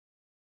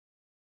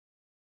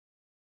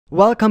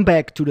Welcome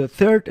back to the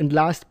third and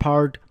last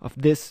part of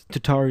this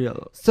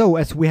tutorial. So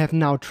as we have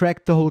now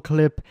tracked the whole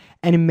clip,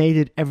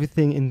 animated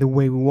everything in the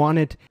way we want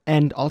it,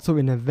 and also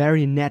in a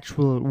very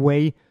natural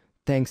way,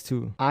 thanks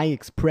to eye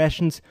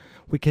expressions,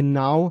 we can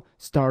now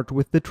start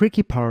with the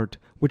tricky part,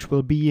 which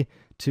will be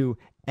to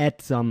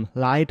add some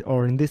light,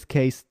 or in this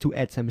case to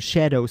add some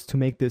shadows to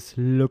make this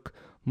look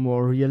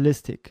more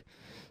realistic.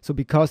 So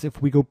because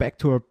if we go back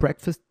to our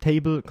breakfast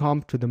table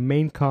comp, to the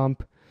main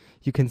comp,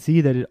 you can see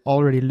that it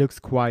already looks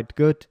quite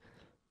good,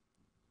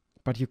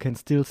 but you can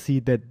still see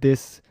that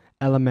this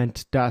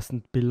element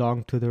doesn't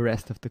belong to the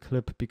rest of the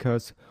clip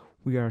because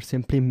we are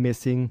simply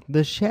missing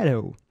the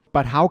shadow.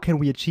 But how can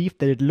we achieve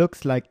that it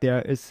looks like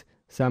there is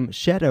some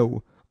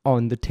shadow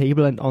on the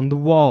table and on the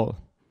wall?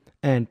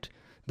 And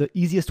the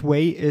easiest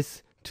way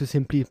is to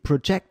simply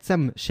project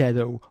some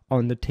shadow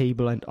on the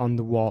table and on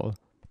the wall.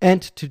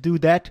 And to do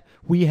that,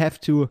 we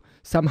have to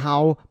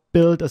somehow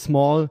build a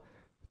small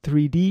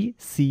 3D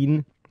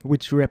scene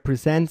which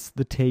represents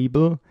the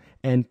table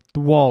and the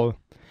wall.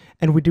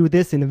 And we do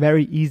this in a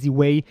very easy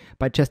way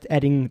by just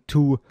adding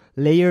two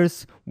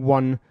layers,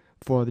 one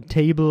for the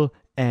table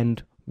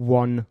and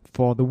one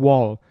for the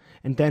wall.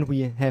 And then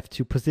we have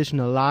to position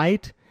a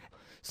light.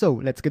 So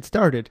let's get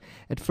started.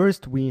 At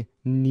first we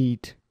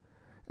need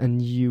a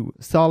new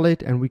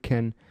solid, and we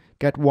can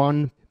get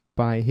one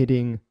by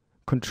hitting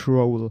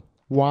Ctrl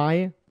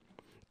Y.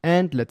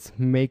 And let's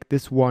make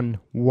this one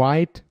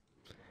white,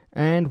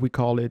 and we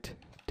call it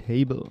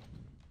table.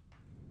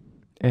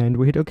 And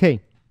we hit OK.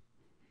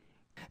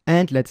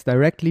 And let's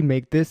directly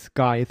make this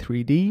guy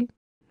 3D.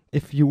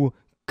 If you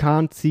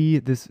can't see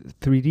this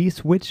 3D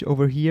switch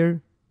over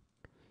here,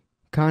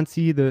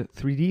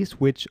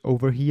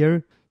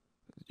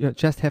 you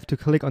just have to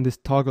click on this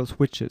toggle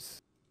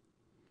switches.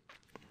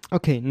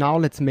 Okay, now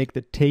let's make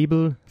the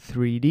table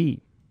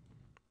 3D.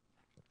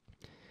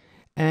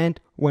 And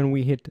when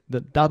we hit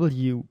the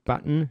W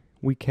button,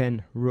 we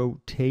can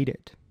rotate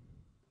it.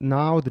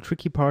 Now the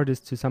tricky part is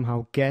to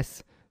somehow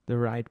guess the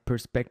right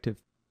perspective.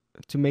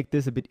 To make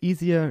this a bit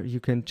easier, you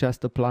can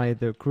just apply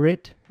the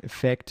grid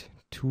effect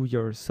to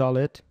your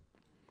solid.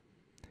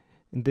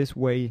 In this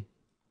way,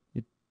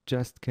 you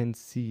just can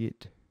see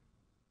it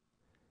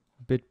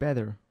a bit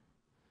better.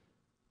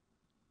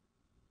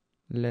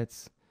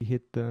 Let's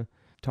hit the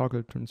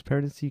toggle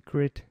transparency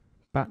grid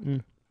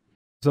button.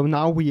 So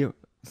now we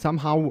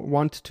somehow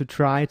want to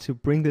try to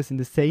bring this in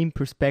the same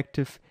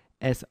perspective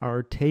as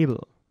our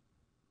table.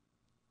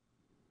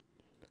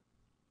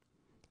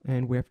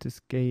 And we have to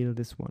scale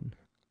this one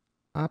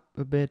up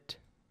a bit.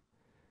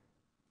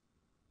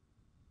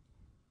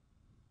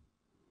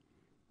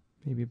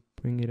 Maybe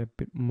bring it a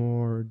bit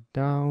more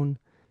down.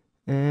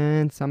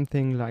 And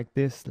something like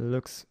this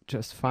looks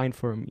just fine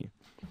for me.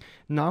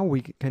 Now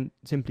we can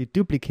simply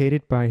duplicate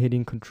it by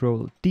hitting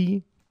Ctrl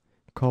D.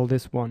 Call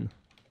this one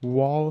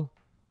wall.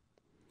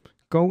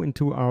 Go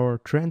into our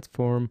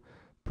transform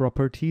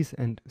properties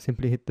and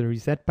simply hit the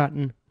reset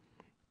button.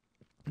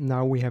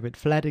 Now we have it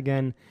flat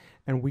again,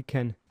 and we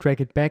can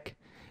drag it back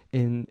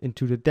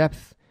into the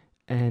depth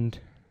and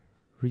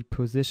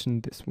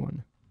reposition this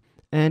one.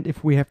 And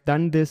if we have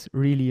done this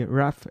really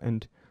rough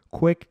and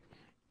quick,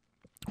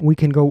 we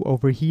can go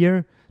over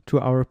here to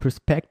our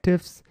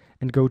perspectives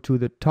and go to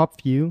the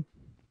top view.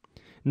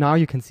 Now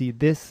you can see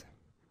this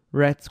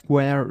red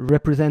square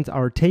represents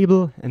our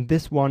table, and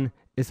this one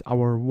is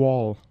our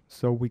wall.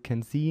 So we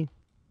can see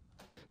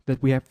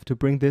that we have to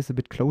bring this a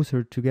bit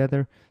closer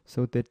together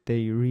so that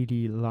they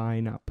really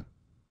line up.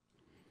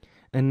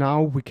 And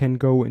now we can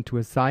go into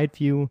a side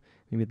view,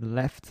 maybe the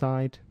left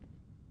side.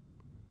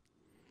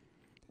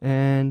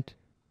 And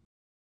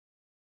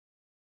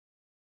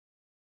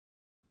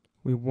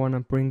we want to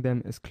bring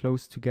them as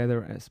close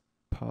together as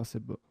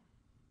possible.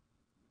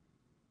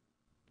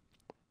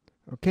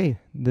 Okay,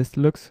 this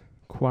looks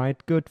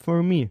quite good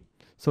for me.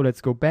 So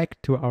let's go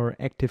back to our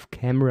active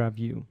camera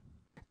view.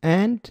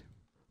 And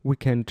we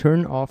can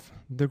turn off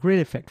the grid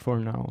effect for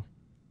now.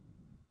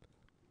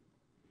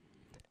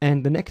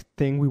 And the next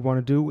thing we want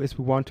to do is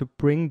we want to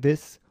bring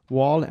this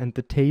wall and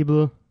the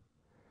table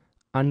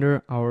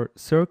under our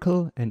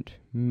circle and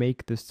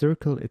make the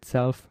circle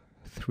itself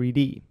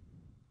 3D.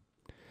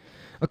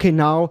 Okay,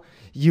 now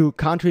you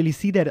can't really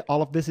see that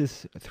all of this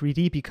is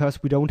 3D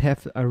because we don't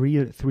have a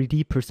real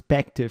 3D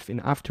perspective in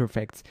After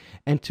Effects.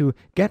 And to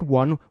get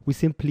one, we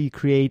simply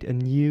create a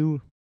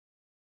new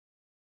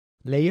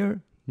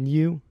layer,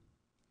 new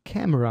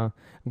camera.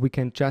 We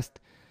can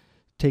just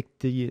take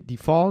the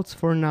defaults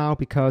for now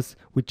because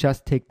we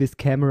just take this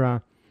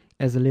camera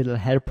as a little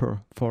helper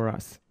for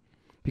us.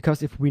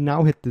 Because if we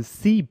now hit the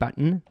C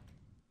button,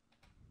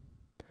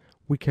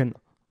 we can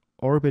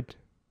orbit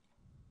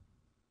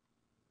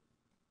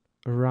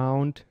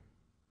around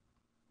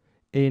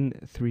in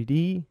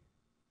 3D,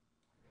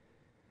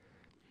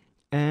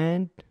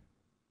 and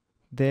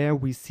there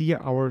we see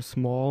our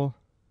small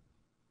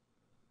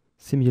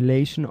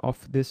simulation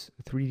of this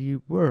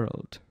 3D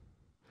world.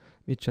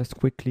 We just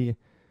quickly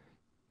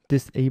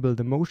disable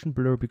the motion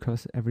blur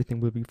because everything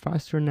will be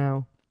faster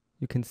now.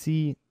 You can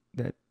see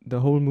that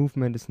the whole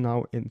movement is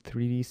now in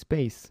 3D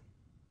space.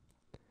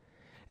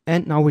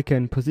 And now we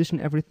can position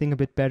everything a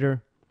bit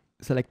better.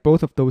 Select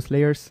both of those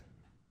layers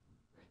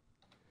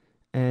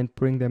and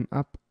bring them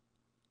up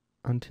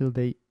until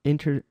they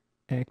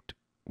interact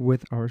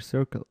with our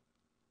circle.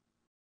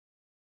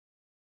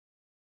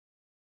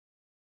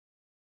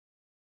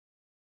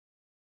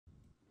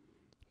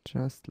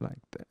 Just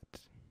like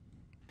that.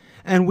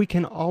 And we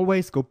can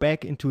always go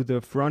back into the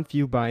front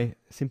view by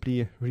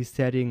simply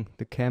resetting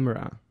the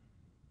camera.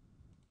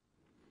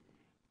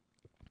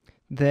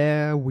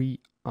 There we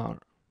are.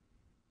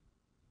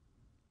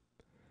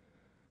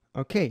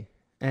 Okay,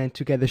 and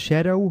to get the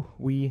shadow,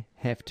 we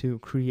have to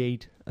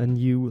create a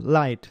new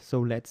light.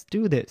 So let's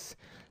do this.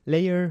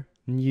 Layer,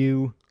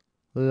 new,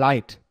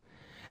 light.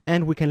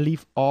 And we can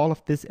leave all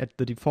of this at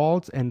the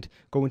defaults and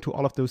go into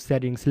all of those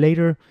settings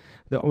later.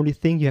 The only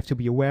thing you have to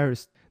be aware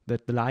is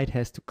that the light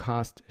has to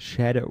cast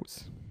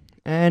shadows.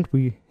 And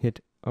we hit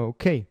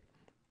OK.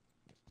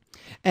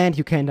 And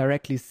you can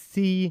directly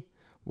see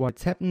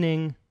what's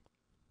happening.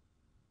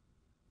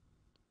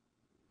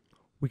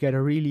 We get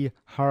a really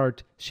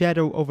hard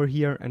shadow over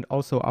here, and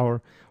also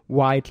our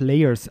white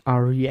layers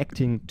are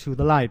reacting to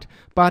the light.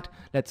 But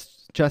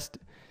let's just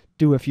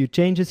do a few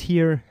changes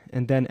here,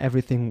 and then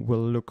everything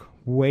will look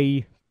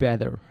way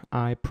better,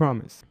 I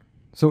promise.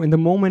 So in the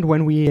moment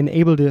when we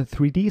enable the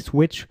 3D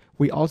switch,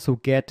 we also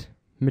get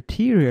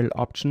material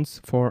options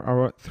for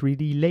our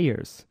 3D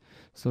layers.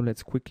 So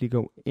let's quickly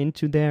go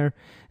into there,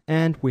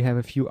 and we have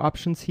a few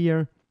options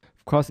here.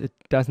 Of course, it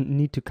doesn't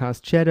need to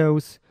cast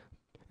shadows,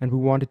 and we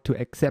want it to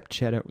accept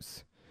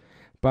shadows.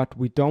 But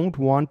we don't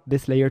want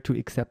this layer to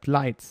accept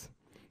lights.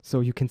 So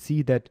you can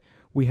see that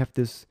we have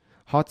this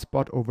hot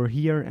spot over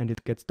here and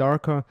it gets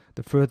darker.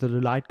 The further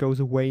the light goes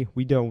away,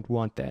 we don't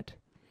want that.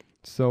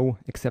 So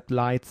accept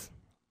lights,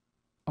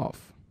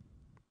 off.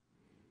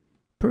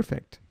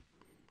 Perfect.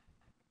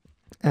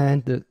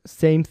 And the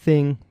same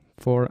thing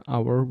for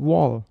our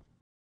wall.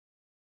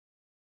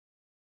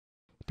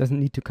 It doesn't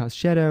need to cast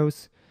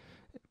shadows.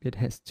 It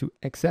has to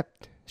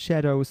accept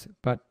shadows,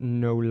 but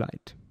no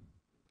light.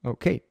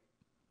 Okay,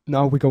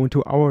 now we go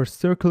into our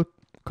circle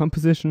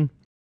composition,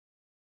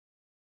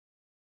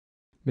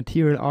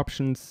 material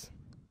options,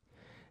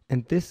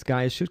 and this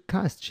guy should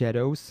cast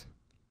shadows,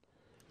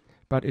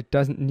 but it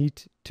doesn't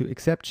need to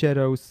accept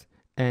shadows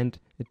and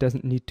it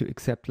doesn't need to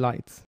accept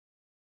lights.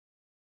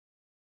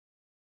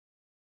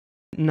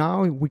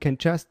 Now we can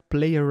just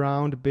play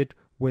around a bit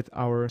with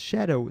our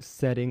shadow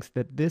settings,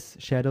 that this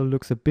shadow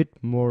looks a bit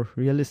more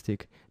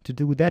realistic. To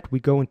do that, we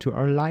go into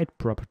our light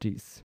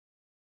properties.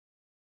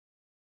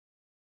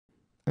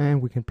 And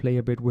we can play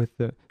a bit with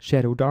the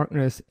shadow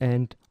darkness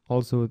and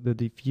also the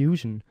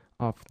diffusion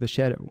of the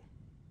shadow.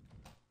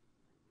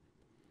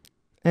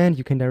 And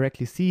you can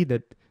directly see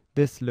that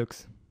this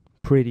looks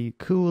pretty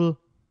cool,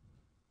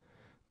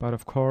 but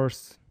of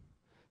course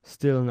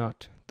still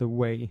not the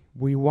way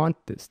we want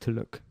this to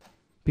look.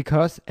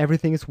 Because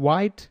everything is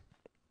white,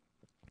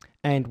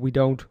 and we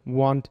don't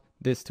want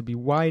this to be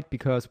white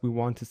because we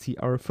want to see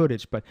our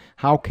footage. But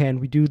how can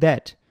we do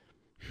that?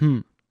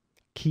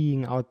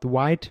 Keying out the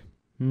white?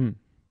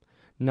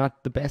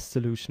 Not the best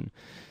solution.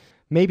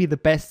 Maybe the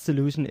best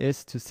solution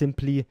is to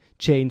simply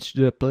change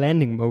the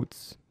blending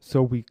modes.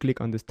 So we click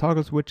on this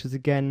toggle switches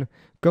again,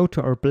 go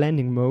to our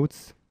blending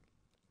modes,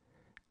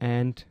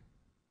 and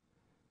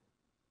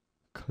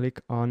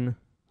click on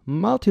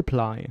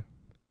multiply.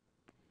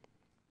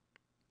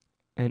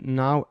 And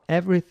now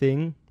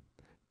everything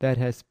that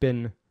has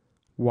been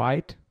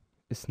white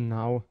is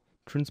now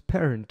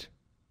transparent.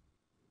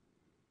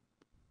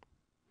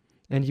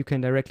 And you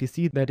can directly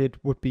see that it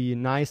would be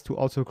nice to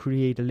also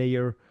create a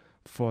layer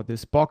for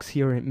this box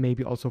here, and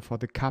maybe also for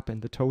the cup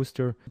and the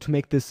toaster, to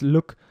make this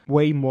look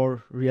way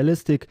more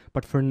realistic.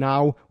 But for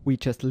now, we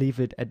just leave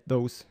it at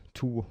those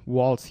two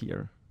walls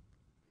here.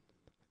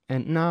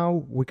 And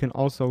now we can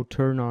also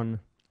turn on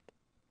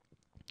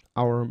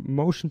our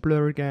motion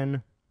blur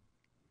again,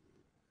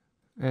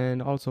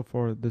 and also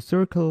for the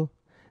circle,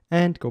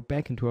 and go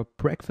back into a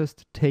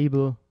breakfast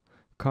table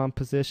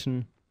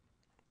composition.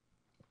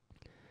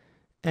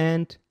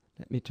 And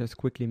let me just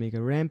quickly make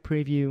a ramp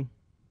preview.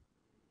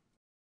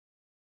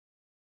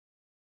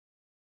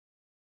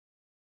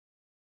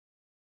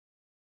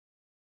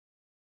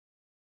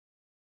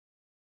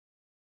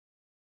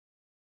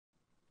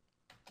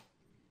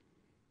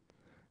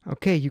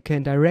 Okay, you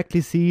can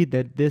directly see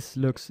that this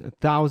looks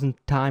 1,000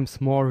 times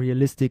more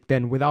realistic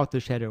than without the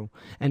shadow.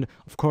 And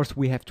of course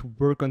we have to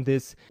work on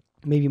this,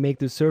 maybe make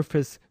the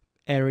surface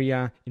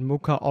area in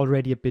Mocha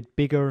already a bit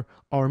bigger,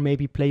 or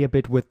maybe play a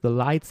bit with the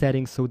light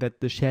settings so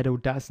that the shadow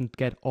doesn't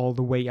get all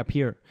the way up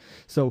here.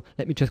 So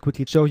let me just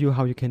quickly show you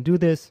how you can do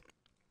this.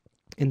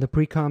 In the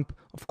pre-comp,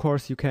 of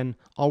course, you can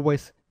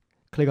always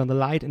click on the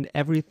light and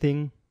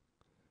everything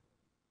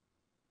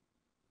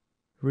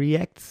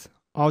reacts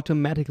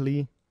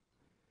automatically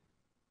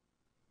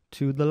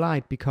to the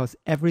light, because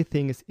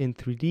everything is in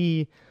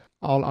 3D.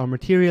 All our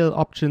material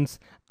options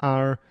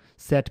are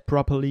set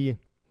properly.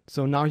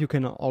 So now you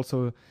can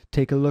also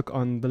take a look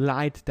on the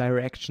light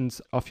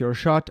directions of your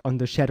shot, on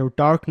the shadow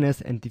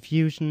darkness and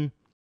diffusion,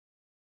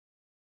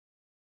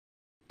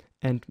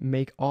 and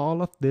make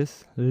all of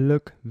this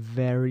look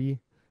very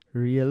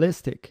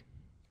realistic.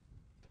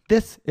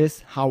 This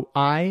is how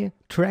I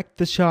tracked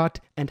the shot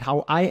and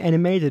how I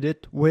animated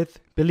it with,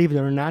 believe it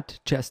or not,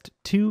 just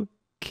 2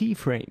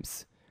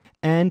 keyframes.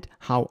 And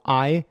how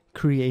I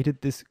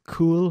created this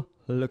cool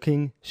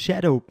looking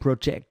shadow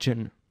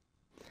projection.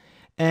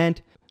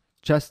 And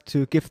just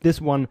to give this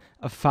one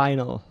a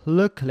final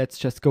look, let's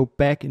just go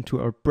back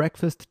into our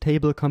breakfast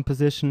table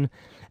composition.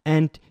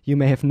 And you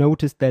may have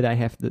noticed that I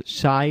have the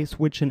shy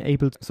switch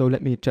enabled. So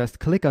let me just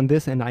click on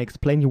this and I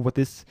explain you what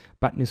this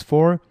button is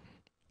for.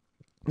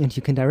 And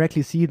you can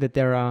directly see that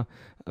there are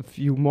a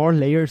few more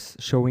layers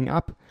showing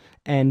up,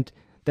 and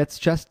that's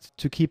just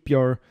to keep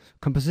your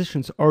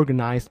compositions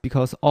organized,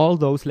 because all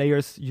those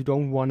layers you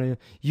don't want to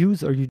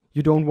use or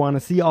you don't want to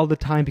see all the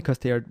time because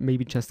they are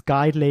maybe just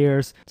guide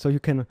layers. So you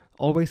can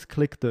always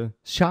click the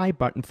shy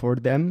button for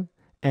them,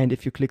 and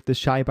if you click the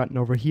shy button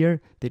over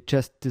here, they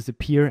just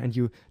disappear and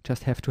you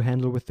just have to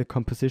handle with the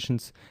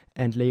compositions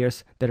and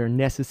layers that are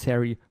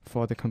necessary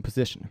for the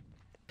composition.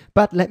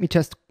 But let me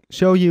just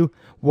show you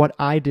what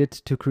I did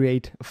to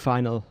create a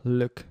final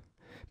look,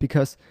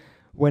 because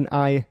when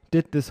I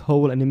did this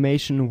whole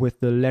animation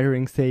with the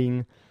lettering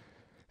saying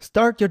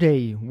start your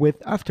day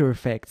with After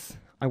Effects,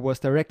 I was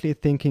directly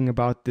thinking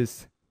about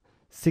this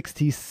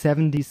 60s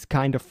 70s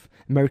kind of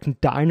American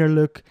diner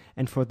look,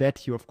 and for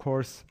that you of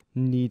course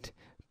need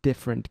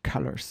different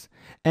colors,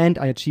 and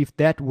I achieved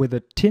that with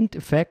a tint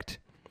effect.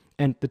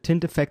 And the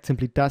tint effect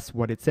simply does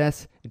what it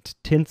says, it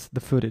tints the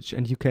footage,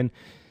 and you can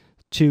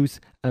choose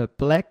a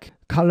black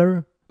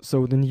color,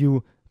 so the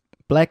new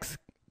blacks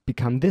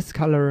become this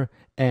color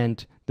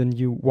and the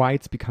new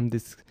whites become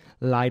this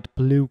light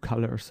blue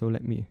color. So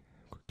let me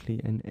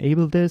quickly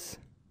enable this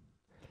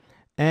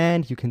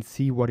and you can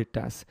see what it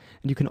does.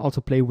 And you can also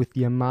play with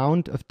the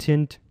amount of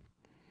tint,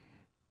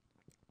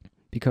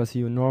 because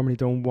you normally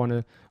don't want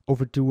to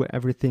overdo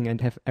everything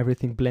and have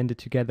everything blended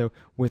together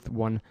with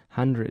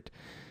 100.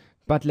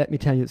 But let me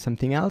tell you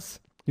something else.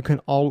 You can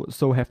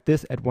also have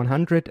this at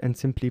 100 and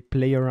simply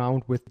play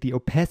around with the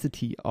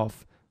opacity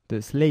of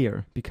this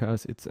layer,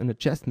 because it's an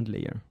adjustment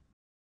layer.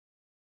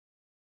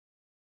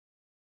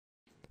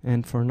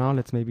 And for now,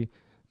 let's maybe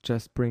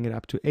just bring it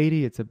up to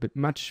 80. It's a bit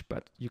much,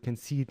 but you can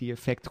see the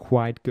effect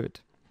quite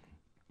good.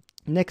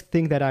 Next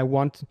thing that I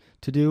want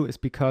to do is,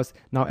 because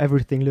now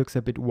everything looks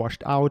a bit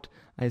washed out,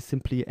 I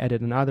simply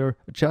added another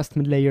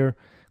adjustment layer,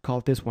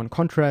 called this one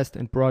contrast,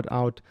 and brought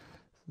out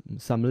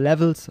some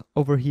levels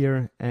over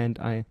here, and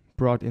I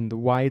brought in the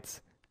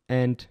whites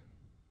and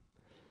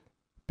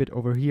a bit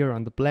over here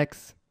on the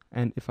blacks,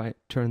 and if I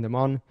turn them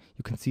on,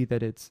 you can see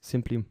that it's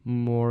simply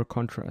more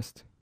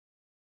contrast.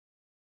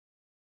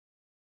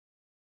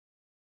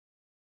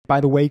 By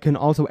the way, you can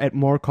also add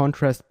more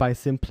contrast by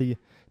simply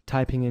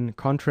typing in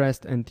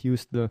contrast and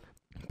use the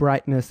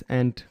brightness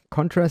and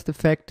contrast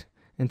effect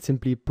and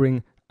simply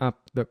bring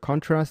up the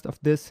contrast of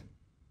this.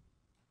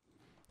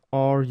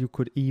 Or you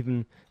could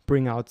even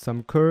bring out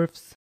some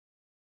curves.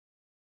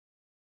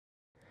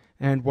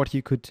 And what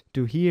you could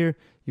do here,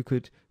 you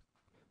could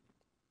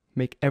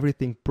make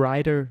everything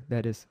brighter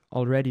that is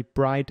already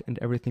bright and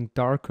everything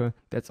darker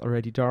that's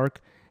already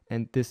dark.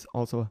 And this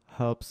also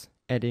helps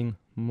adding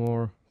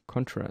more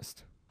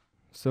contrast.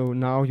 So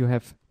now you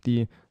have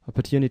the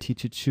opportunity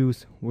to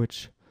choose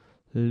which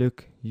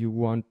look you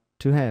want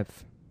to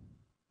have.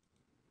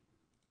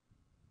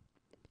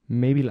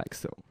 Maybe like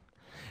so.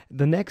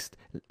 The next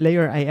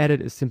layer I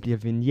added is simply a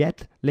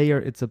vignette layer.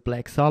 It's a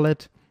black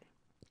solid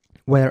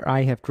where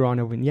I have drawn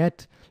a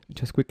vignette.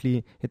 Just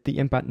quickly hit the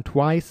M button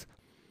twice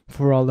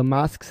for all the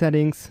mask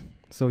settings.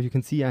 So you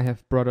can see I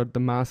have brought out the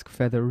mask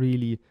feather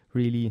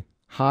really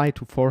high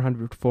to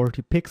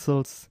 440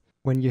 pixels.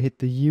 When you hit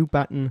the U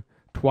button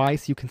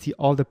twice, you can see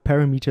all the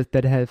parameters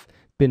that have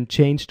been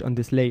changed on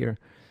this layer.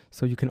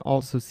 So you can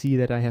also see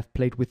that I have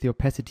played with the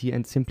opacity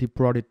and simply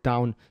brought it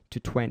down to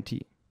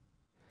 20.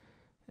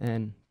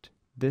 And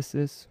this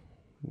is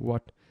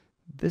what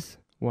this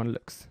one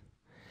looks.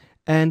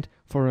 And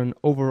for an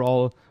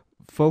overall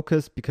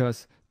focus,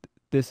 because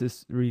this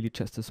is really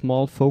just a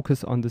small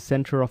focus on the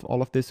center of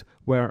all of this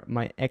where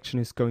my action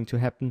is going to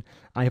happen,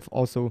 I have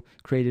also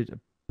created a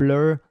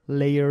blur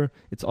layer.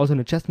 It's also an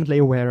adjustment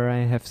layer where I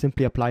have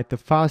simply applied the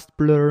fast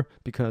blur,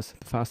 because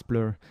the fast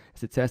blur,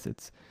 as it says,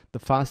 it's the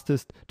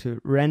fastest to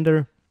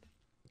render.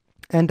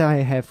 And I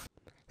have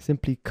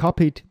simply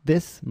copied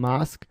this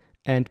mask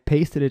and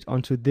pasted it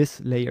onto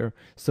this layer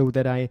so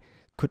that I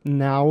could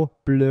now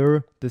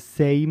blur the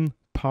same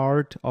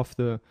part of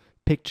the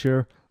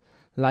picture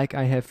like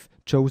I have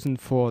chosen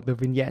for the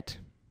vignette,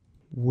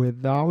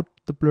 without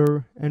the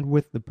blur and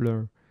with the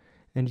blur.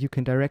 And you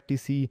can directly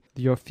see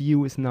your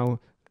view is now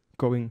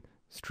going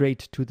straight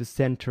to the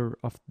center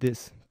of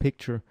this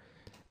picture.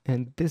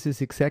 And this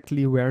is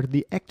exactly where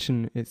the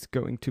action is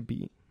going to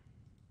be.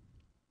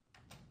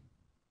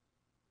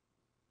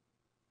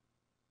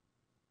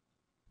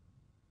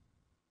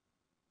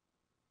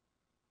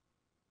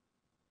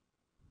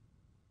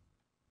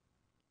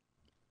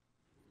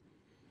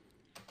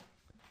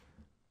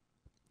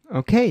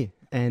 Okay,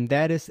 and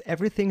that is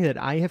everything that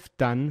I have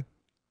done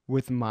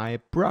with my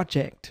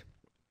project.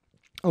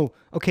 Oh,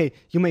 okay,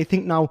 you may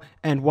think now,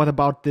 and what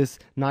about this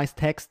nice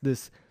text,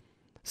 this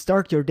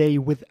start your day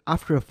with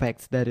After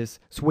Effects that is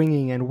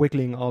swinging and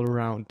wiggling all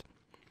around?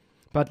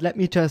 But let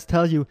me just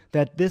tell you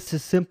that this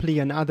is simply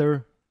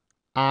another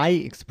eye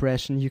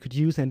expression you could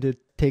use, and it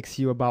takes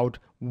you about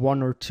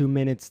 1 or 2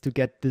 minutes to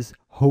get this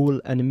whole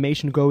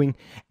animation going.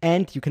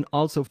 And you can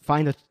also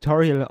find a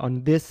tutorial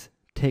on this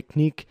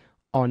technique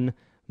on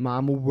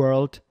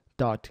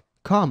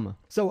mamuworld.com.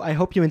 So I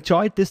hope you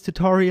enjoyed this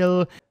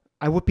tutorial.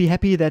 I would be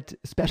happy that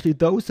especially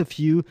those of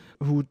you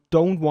who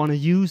don't want to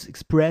use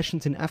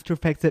expressions in After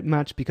Effects that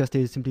much because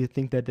they simply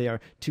think that they are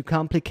too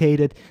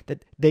complicated,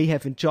 that they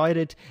have enjoyed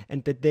it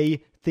and that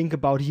they think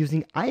about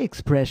using eye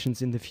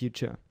expressions in the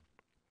future.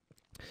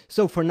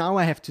 So for now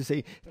I have to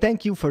say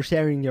thank you for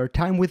sharing your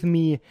time with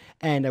me,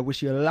 and I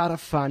wish you a lot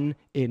of fun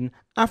in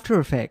After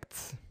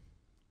Effects.